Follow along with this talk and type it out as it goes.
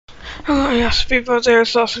Oh yes, people,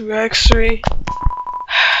 there's also X3.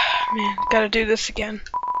 Man, gotta do this again.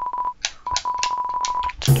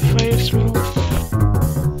 To the fire smoke.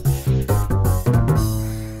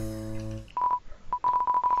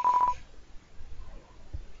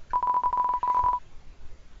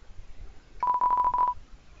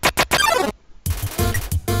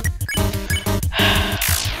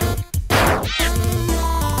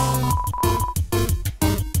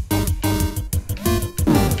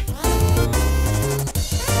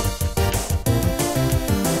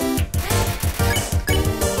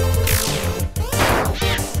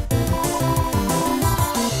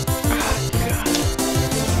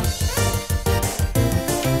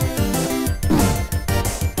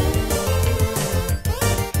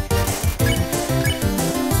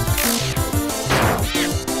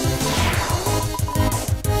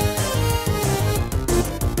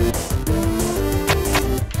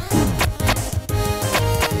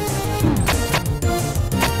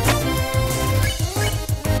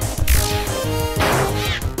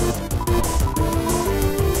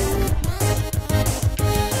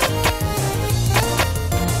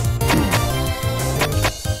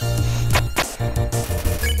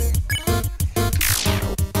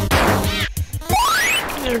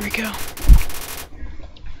 There we go.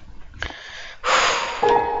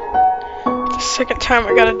 The second time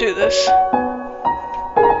I gotta do this.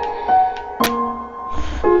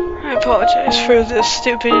 I apologize for this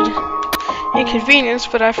stupid inconvenience,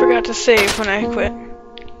 but I forgot to save when I quit.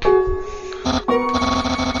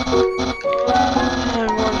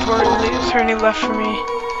 And more importantly, is there any left for me?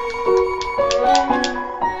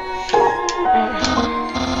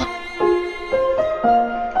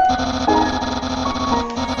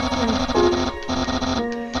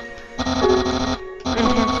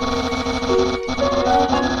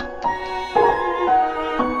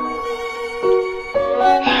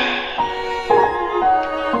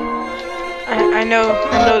 I know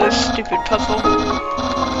this stupid puzzle.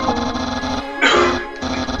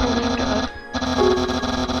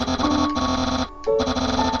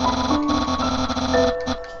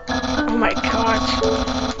 Oh my god.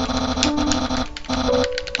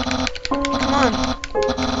 Come on.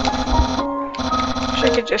 Wish I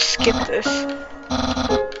could just skip this.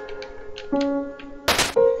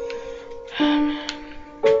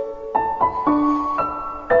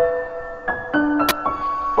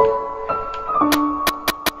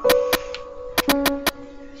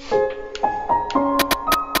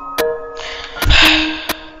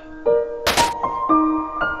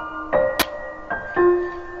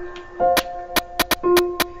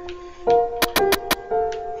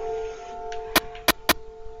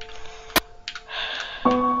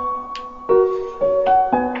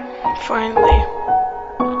 Finally.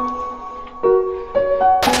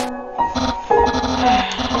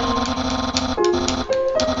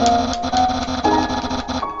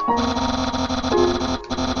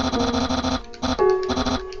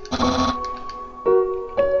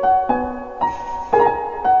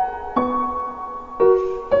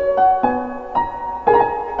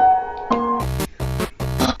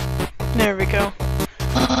 There we go.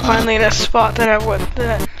 Finally in a spot that I would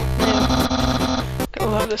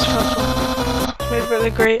Gonna love this puzzle. It's made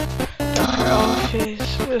really great. Dr.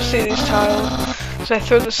 Alphys. You'll see these tiles. As I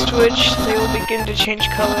throw the switch, they will begin to change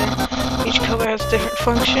color. Each color has a different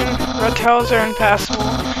function. Red tiles are impassable.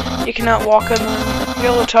 You cannot walk on them.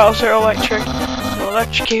 Yellow tiles are electric. They'll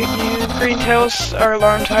electrocute you. Green tiles are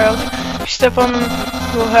alarm tiles. If you step on them,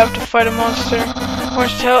 you will have to fight a monster.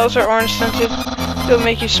 Orange tiles are orange scented. They'll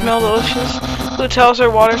make you smell delicious. Blue tiles are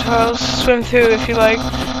water tiles. Swim through if you like.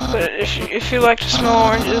 But if you like to smell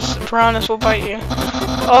oranges, piranhas will bite you.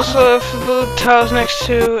 Also, if the blue tile is next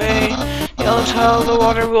to a yellow tile, the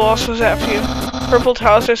water will also zap you. Purple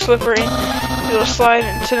tiles are slippery. You will slide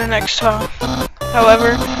into the next tile.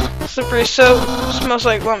 However, slippery soap smells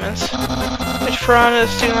like lemons, which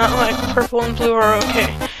piranhas do not like. Purple and blue are okay.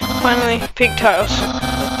 Finally, pink tiles.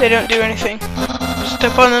 They don't do anything.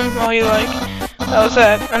 Step on them all you like. That was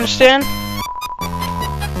that. Understand?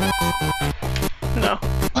 No.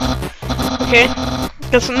 Okay.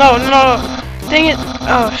 Guess no. Dang it.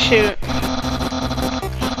 Oh shoot.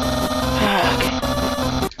 Okay.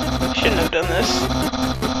 Shouldn't have done this.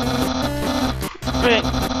 Right.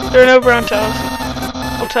 There are no brown tiles.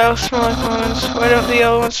 All tiles smell like lemons. Why don't the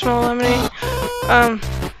yellow ones smell lemony?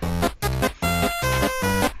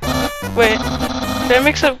 Wait. Did I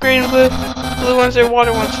mix up green and blue? Blue ones are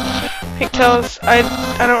water ones. Pink tiles. I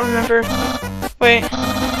don't remember. Wait.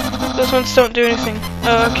 Those ones don't do anything.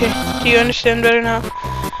 Oh, okay. Do you understand better now?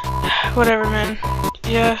 Whatever, man.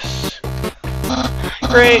 Yes.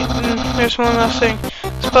 Great. And there's one last thing.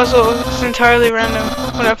 This puzzle is entirely random.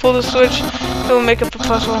 When I pull the switch, it will make up a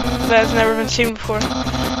puzzle that has never been seen before.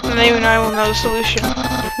 And then even I will know the solution.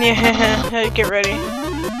 Yeah, get ready.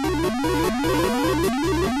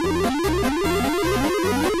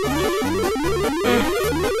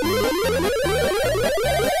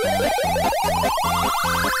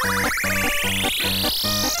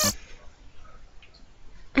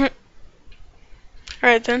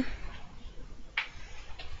 Alright then.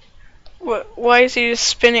 What? Why is he just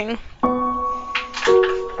spinning?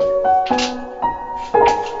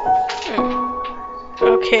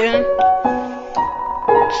 Okay then.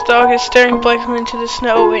 This dog is staring blankly into the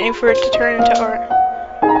snow, waiting for it to turn into art.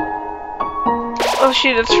 Oh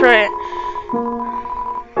shoot, that's right.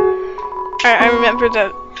 I remember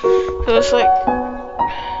that there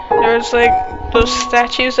was like those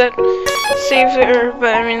statues that saved her,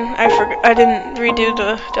 but I mean I didn't redo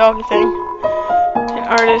the dog thing. An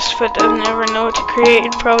artist but doesn't ever know what to create.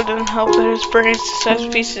 It probably doesn't help that his brain is the size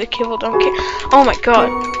of pieces of kibble don't care. Oh my god.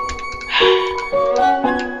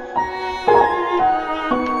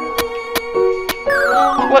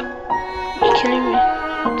 What? Are you kidding me?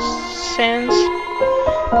 Sans?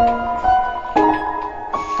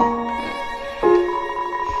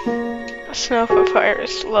 A snow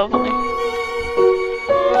papyrus, lovely.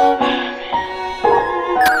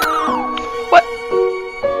 What?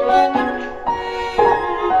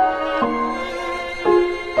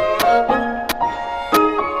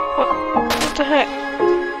 What the heck?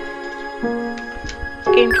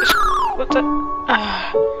 Game just... What the...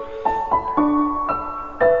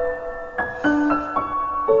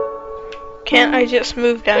 Can't I just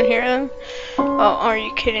move down here then? Oh, are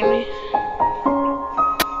you kidding me?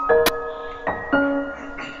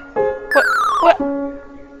 What?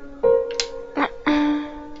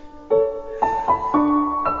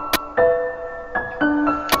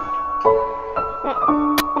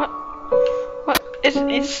 What?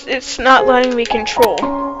 It's not letting me control.